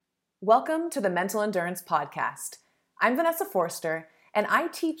Welcome to the Mental Endurance Podcast. I'm Vanessa Forster, and I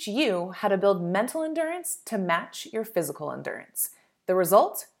teach you how to build mental endurance to match your physical endurance. The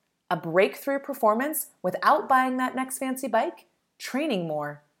result? A breakthrough performance without buying that next fancy bike, training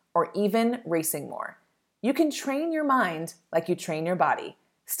more, or even racing more. You can train your mind like you train your body.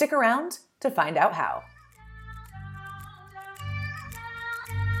 Stick around to find out how.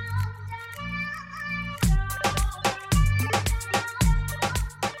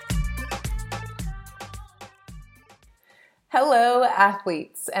 Hello,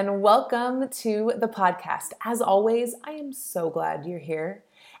 athletes, and welcome to the podcast. As always, I am so glad you're here.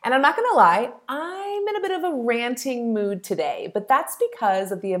 And I'm not going to lie, I'm in a bit of a ranting mood today, but that's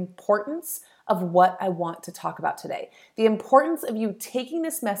because of the importance of what I want to talk about today. The importance of you taking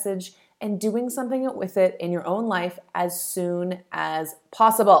this message and doing something with it in your own life as soon as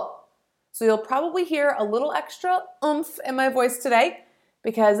possible. So you'll probably hear a little extra oomph in my voice today,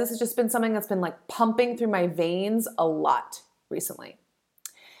 because this has just been something that's been like pumping through my veins a lot recently.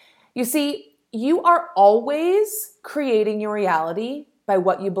 You see, you are always creating your reality by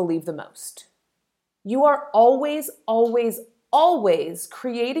what you believe the most. You are always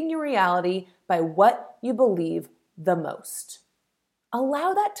creating your reality by what you believe the most.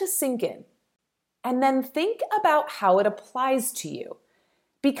 Allow that to sink in, and then think about how it applies to you.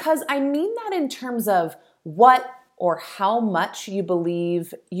 Because I mean that in terms of what or how much you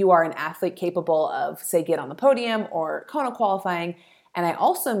believe you are an athlete capable of, say, get on the podium or Kona qualifying. And I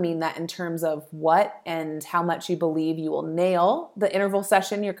also mean that in terms of what and how much you believe you will nail the interval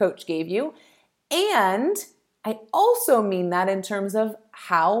session your coach gave you. And I also mean that in terms of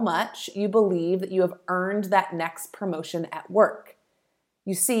how much you believe that you have earned that next promotion at work.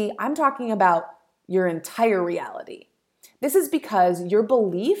 You see, I'm talking about your entire reality. This is because your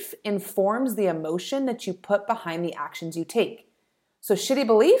belief informs the emotion that you put behind the actions you take. So shitty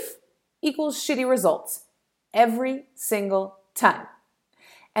belief equals shitty results every single time.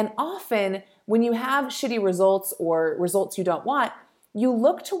 And often when you have shitty results or results you don't want, you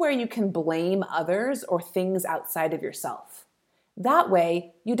look to where you can blame others or things outside of yourself. That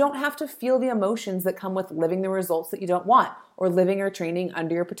way, you don't have to feel the emotions that come with living the results that you don't want or living or training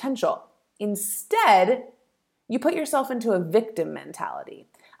under your potential. Instead, you put yourself into a victim mentality,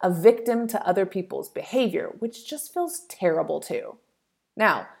 a victim to other people's behavior, which just feels terrible too.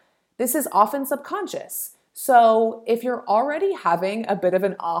 Now, this is often subconscious. So if you're already having a bit of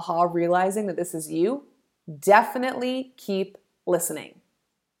an aha realizing that this is you, definitely keep listening.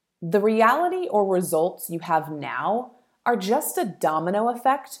 The reality or results you have now are just a domino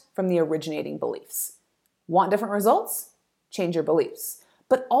effect from the originating beliefs. Want different results? Change your beliefs.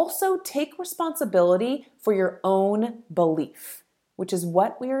 But also take responsibility for your own belief, which is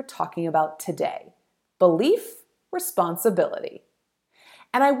what we are talking about today. Belief, responsibility.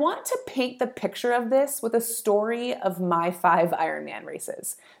 And I want to paint the picture of this with a story of my 5 Ironman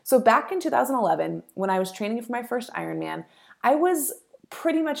races. So back in 2011, when I was training for my first Ironman, I was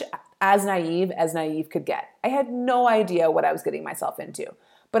pretty much as naive could get. I had no idea what I was getting myself into.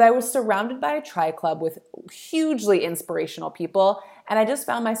 But I was surrounded by a tri club with hugely inspirational people, and I just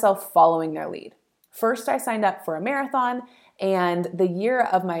found myself following their lead. First, I signed up for a marathon, and the year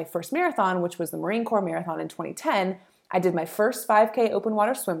of my first marathon, which was the Marine Corps Marathon in 2010, I did my first 5K open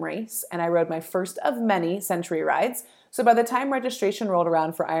water swim race, and I rode my first of many Century rides. So by the time registration rolled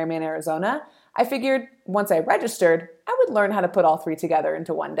around for Ironman Arizona, I figured once I registered, I would learn how to put all 3 together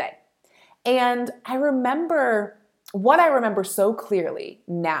into one day. And what I remember so clearly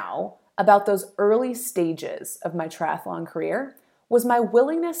now about those early stages of my triathlon career was my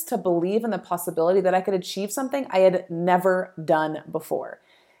willingness to believe in the possibility that I could achieve something I had never done before.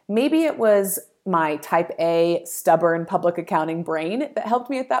 Maybe it was my type A stubborn public accounting brain that helped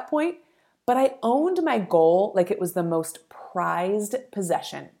me at that point, but I owned my goal like it was the most prized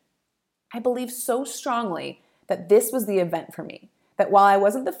possession. I believed so strongly that this was the event for me, that while I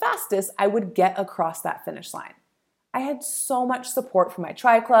wasn't the fastest, I would get across that finish line. I had so much support from my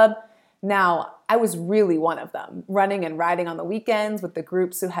tri club. Now, I was really one of them, running and riding on the weekends with the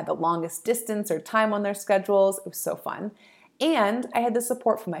groups who had the longest distance or time on their schedules. It was so fun. And I had the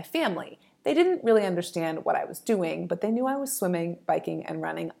support from my family. They didn't really understand what I was doing, but they knew I was swimming, biking, and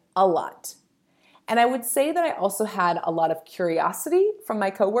running a lot. And I would say that I also had a lot of curiosity from my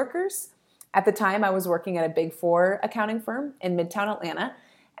coworkers. At the time, I was working at a Big 4 accounting firm in Midtown Atlanta.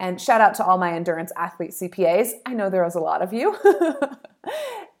 And shout out to all my endurance athlete CPAs. I know there was a lot of you.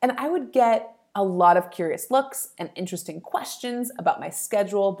 And I would get a lot of curious looks and interesting questions about my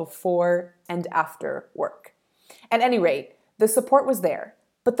schedule before and after work. At any rate, the support was there.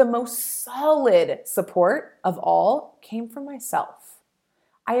 But the most solid support of all came from myself.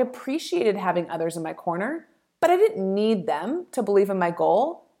 I appreciated having others in my corner, but I didn't need them to believe in my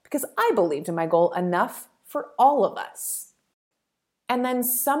goal because I believed in my goal enough for all of us. And then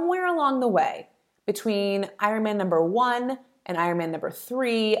somewhere along the way, between Ironman number 1 and Ironman number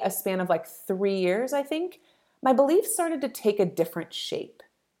 3, a span of like 3 years, I think, my beliefs started to take a different shape.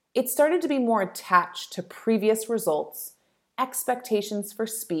 It started to be more attached to previous results, expectations for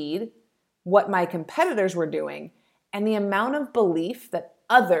speed, what my competitors were doing, and the amount of belief that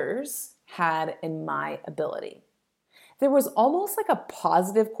others had in my ability. There was almost like a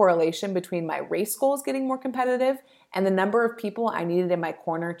positive correlation between my race goals getting more competitive and the number of people I needed in my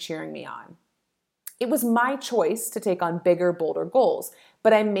corner cheering me on. It was my choice to take on bigger, bolder goals,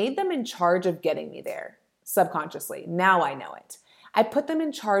 but I made them in charge of getting me there, subconsciously. Now I know it. I put them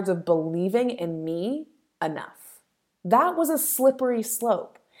in charge of believing in me enough. That was a slippery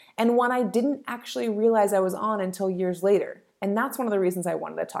slope, and one I didn't actually realize I was on until years later. And that's one of the reasons I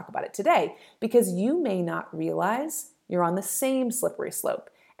wanted to talk about it today, because you may not realize you're on the same slippery slope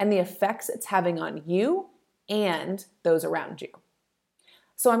and the effects it's having on you and those around you.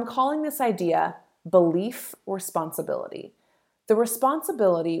 So I'm calling this idea belief responsibility. The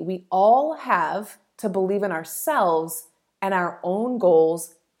responsibility we all have to believe in ourselves and our own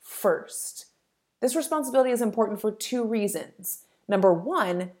goals first. This responsibility is important for 2 reasons. Number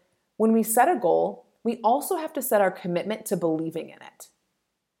 1, when we set a goal, we also have to set our commitment to believing in it.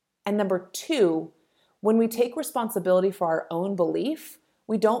 And number 2, when we take responsibility for our own belief,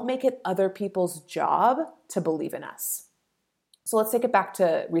 we don't make it other people's job to believe in us. So let's take it back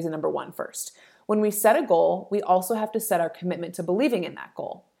to reason number 1 first. When we set a goal, we also have to set our commitment to believing in that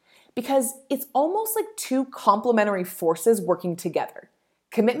goal. Because it's almost like 2 complementary forces working together.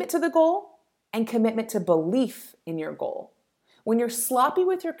 Commitment to the goal and commitment to belief in your goal. When you're sloppy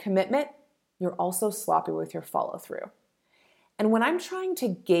with your commitment, you're also sloppy with your follow-through. And when I'm trying to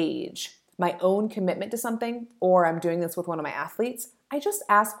gauge my own commitment to something, or I'm doing this with one of my athletes, I just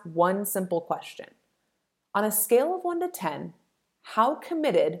ask one simple question. On a scale of 1 to 10, how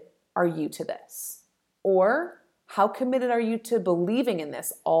committed are you to this? Or how committed are you to believing in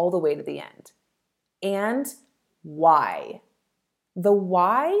this all the way to the end? And why? The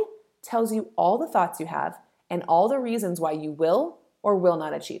why tells you all the thoughts you have and all the reasons why you will or will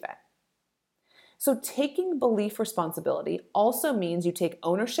not achieve it. So taking belief responsibility also means you take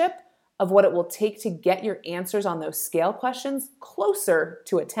ownership of what it will take to get your answers on those scale questions closer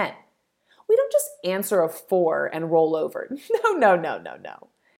to a 10. We don't just answer a 4 and roll over. No.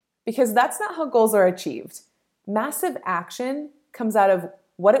 Because that's not how goals are achieved. Massive action comes out of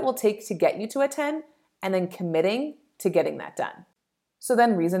what it will take to get you to a 10 and then committing to getting that done. So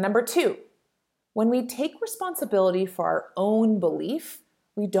then reason number 2, when we take responsibility for our own belief,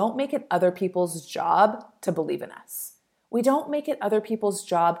 we don't make it other people's job to believe in us. We don't make it other people's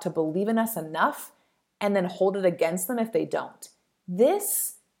job to believe in us enough and then hold it against them if they don't.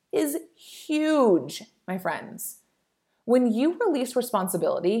 This is huge, my friends. When you release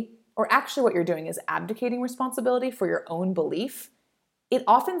responsibility, or actually what you're doing is abdicating responsibility for your own belief, it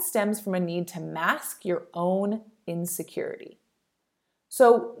often stems from a need to mask your own insecurity.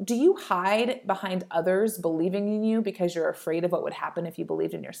 So do you hide behind others believing in you because you're afraid of what would happen if you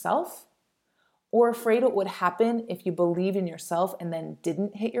believed in yourself? Or afraid what would happen if you believed in yourself and then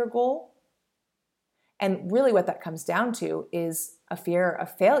didn't hit your goal? And really what that comes down to is a fear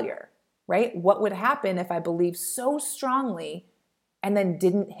of failure, right? What would happen if I believed so strongly and then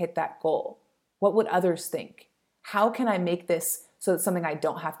didn't hit that goal? What would others think? How can I make this so it's something I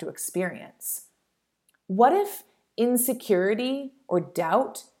don't have to experience? What if insecurity or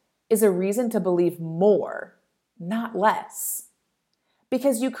doubt is a reason to believe more, not less?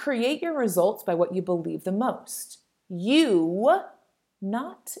 Because you create your results by what you believe the most. You,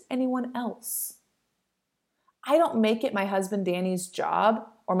 not anyone else. I don't make it my husband Danny's job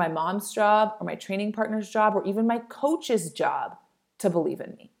or my mom's job or my training partner's job or even my coach's job to believe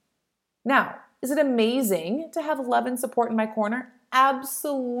in me. Now, is it amazing to have love and support in my corner?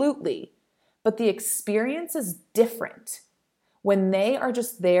 Absolutely. But the experience is different when they are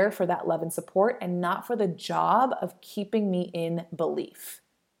just there for that love and support and not for the job of keeping me in belief.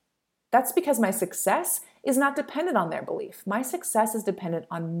 That's because my success is not dependent on their belief. My success is dependent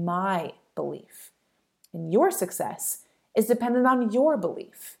on my belief. And your success is dependent on your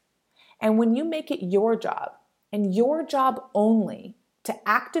belief. And when you make it your job and your job only to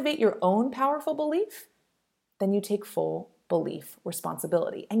activate your own powerful belief, then you take full belief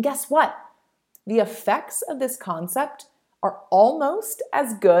responsibility. And guess what? The effects of this concept are almost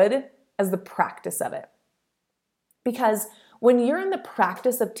as good as the practice of it. Because when you're in the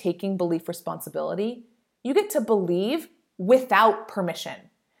practice of taking belief responsibility, you get to believe without permission.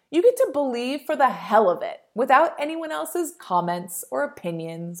 You get to believe for the hell of it without anyone else's comments or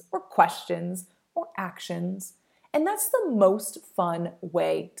opinions or questions or actions. And that's the most fun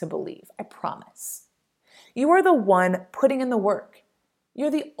way to believe, I promise. You are the one putting in the work. You're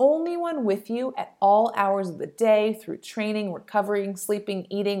the only one with you at all hours of the day through training, recovering, sleeping,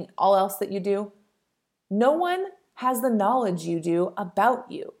 eating, all else that you do. No one has the knowledge you do about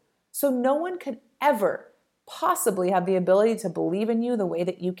you. So no one could ever possibly have the ability to believe in you the way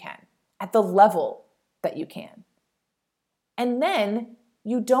that you can, at the level that you can. And then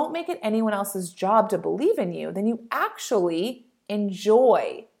you don't make it anyone else's job to believe in you, then you actually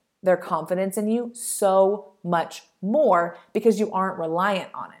enjoy their confidence in you so much more because you aren't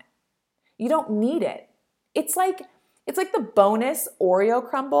reliant on it. You don't need it. It's like the bonus Oreo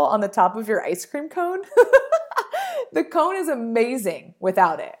crumble on the top of your ice cream cone. The cone is amazing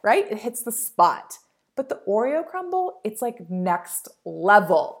without it, right? It hits the spot. But the Oreo crumble, it's like next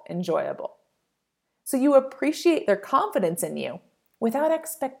level enjoyable. So you appreciate their confidence in you without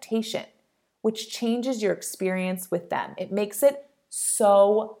expectation, which changes your experience with them. It makes it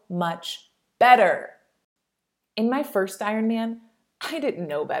so much better. In my first Ironman, I didn't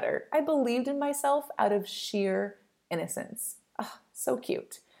know better. I believed in myself out of sheer innocence. Oh, so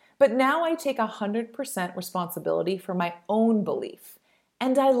cute. But now I take 100% responsibility for my own belief.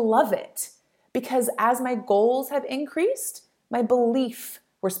 And I love it because as my goals have increased, my belief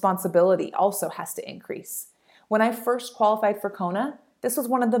responsibility also has to increase. When I first qualified for Kona, this was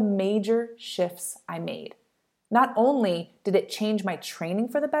one of the major shifts I made. Not only did it change my training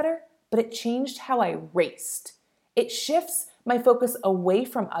for the better, but it changed how I raced. It shifts my focus away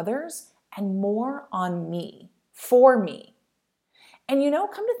from others and more on me, for me. And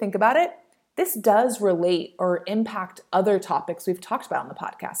come to think about it, this does relate or impact other topics we've talked about on the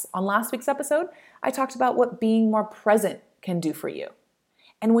podcast. On last week's episode, I talked about what being more present can do for you.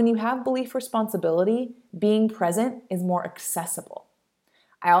 And when you have belief responsibility, being present is more accessible.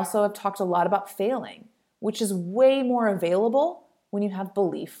 I also have talked a lot about failing, which is way more available when you have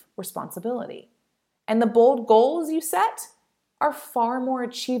belief responsibility. And the bold goals you set are far more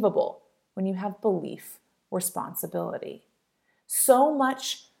achievable when you have belief responsibility. So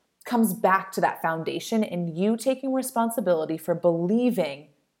much comes back to that foundation and you taking responsibility for believing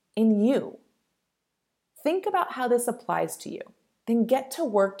in you. Think about how this applies to you. Then get to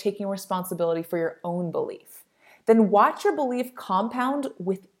work taking responsibility for your own belief. Then watch your belief compound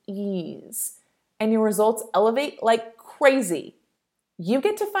with ease and your results elevate like crazy. You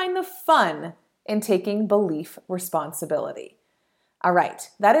get to find the fun in taking belief responsibility. All right,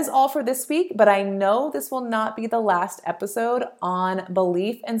 that is all for this week, but I know this will not be the last episode on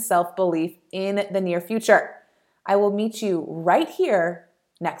belief and self-belief in the near future. I will meet you right here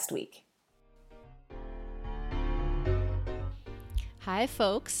next week. Hi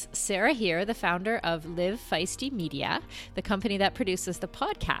folks, Sarah here, the founder of Live Feisty Media, the company that produces the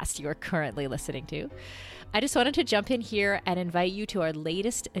podcast you are currently listening to. I just wanted to jump in here and invite you to our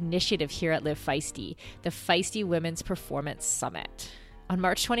latest initiative here at Live Feisty, the Feisty Women's Performance Summit. On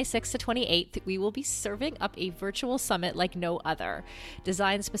March 26th to 28th, we will be serving up a virtual summit like no other,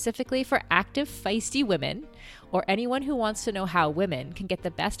 designed specifically for active, feisty women, or anyone who wants to know how women can get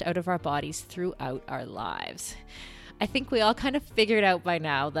the best out of our bodies throughout our lives. I think we all kind of figured out by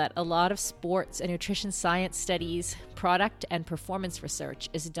now that a lot of sports and nutrition science studies, product and performance research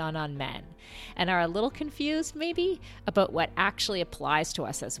is done on men, and are a little confused maybe about what actually applies to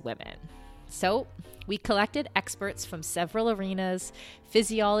us as women. So we collected experts from several arenas,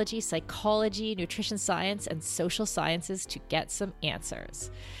 physiology, psychology, nutrition science, and social sciences to get some answers.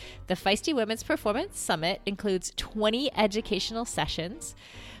 The Feisty Women's Performance Summit includes 20 educational sessions,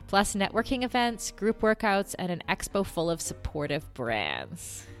 plus networking events, group workouts, and an expo full of supportive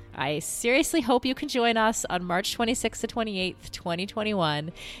brands. I seriously hope you can join us on March 26th to 28th,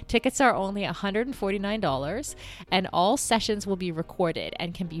 2021. Tickets are only $149, and all sessions will be recorded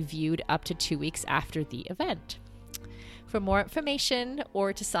and can be viewed up to 2 weeks after the event. For more information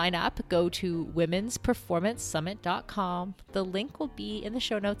or to sign up, go to womensperformancesummit.com. The link will be in the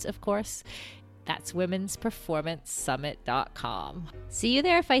show notes, of course. That's womensperformancesummit.com. See you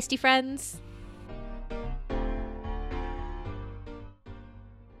there, feisty friends.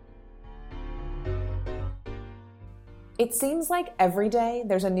 It seems like every day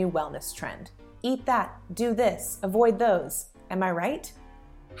there's a new wellness trend. Eat that, do this, avoid those. Am I right?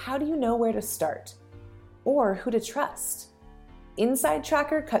 How do you know where to start? Or who to trust? Inside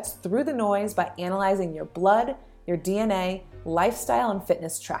Tracker cuts through the noise by analyzing your blood, your DNA, lifestyle, and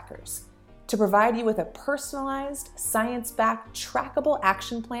fitness trackers to provide you with a personalized, science-backed, trackable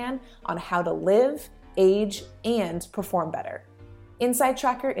action plan on how to live, age, and perform better. Inside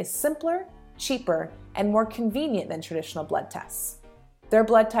Tracker is simpler, cheaper, and more convenient than traditional blood tests. Their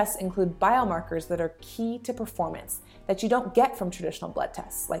blood tests include biomarkers that are key to performance that you don't get from traditional blood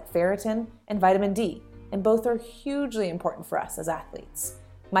tests, like ferritin and vitamin D, and both are hugely important for us as athletes.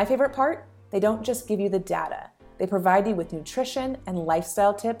 My favorite part? They don't just give you the data. They provide you with nutrition and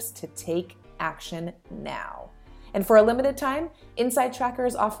lifestyle tips to take action now. And for a limited time, Inside Tracker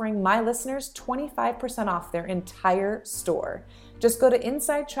is offering my listeners 25% off their entire store. Just go to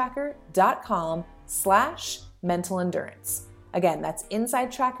insidetracker.com/mental endurance. Again, that's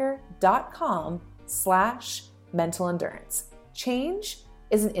insidetracker.com/mental endurance. Change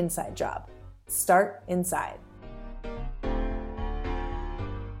is an inside job. Start inside.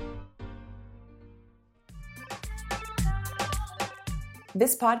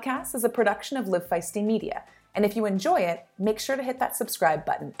 This podcast is a production of Live Feisty Media, and if you enjoy it, make sure to hit that subscribe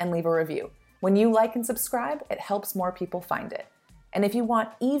button and leave a review. When you like and subscribe, it helps more people find it. And if you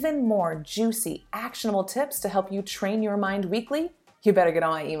want even more juicy, actionable tips to help you train your mind weekly, you better get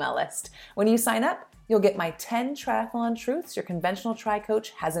on my email list. When you sign up, you'll get my 10 triathlon truths your conventional tri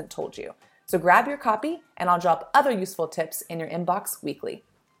coach hasn't told you. So grab your copy, and I'll drop other useful tips in your inbox weekly.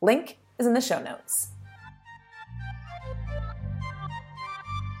 Link is in the show notes.